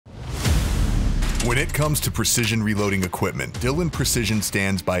When it comes to precision reloading equipment, Dillon Precision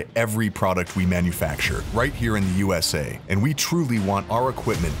stands by every product we manufacture right here in the USA, and we truly want our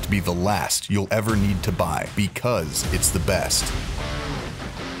equipment to be the last you'll ever need to buy because it's the best.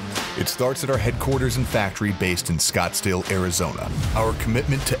 It starts at our headquarters and factory based in Scottsdale, Arizona. Our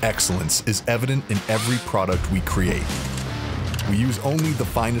commitment to excellence is evident in every product we create. We use only the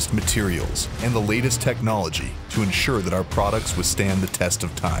finest materials and the latest technology to ensure that our products withstand the test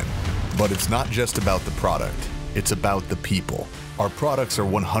of time. But it's not just about the product, it's about the people. Our products are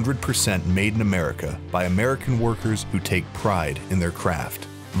 100% made in America by American workers who take pride in their craft.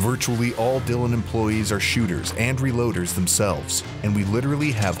 Virtually all Dillon employees are shooters and reloaders themselves, and we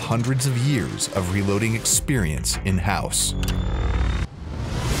literally have hundreds of years of reloading experience in-house.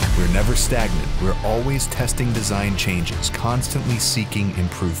 We're never stagnant. We're always testing design changes, constantly seeking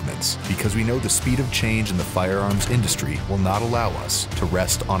improvements, because we know the speed of change in the firearms industry will not allow us to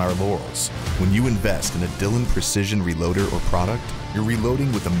rest on our laurels. When you invest in a Dillon Precision reloader or product, you're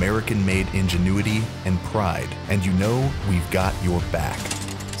reloading with American-made ingenuity and pride, and you know we've got your back.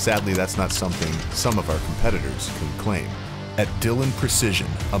 Sadly, that's not something some of our competitors can claim. At Dillon Precision,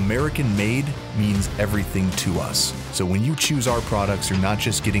 American-made means everything to us. So when you choose our products, you're not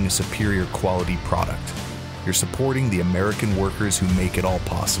just getting a superior quality product. You're supporting the American workers who make it all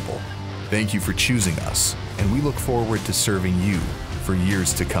possible. Thank you for choosing us, and we look forward to serving you for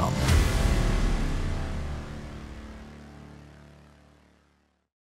years to come.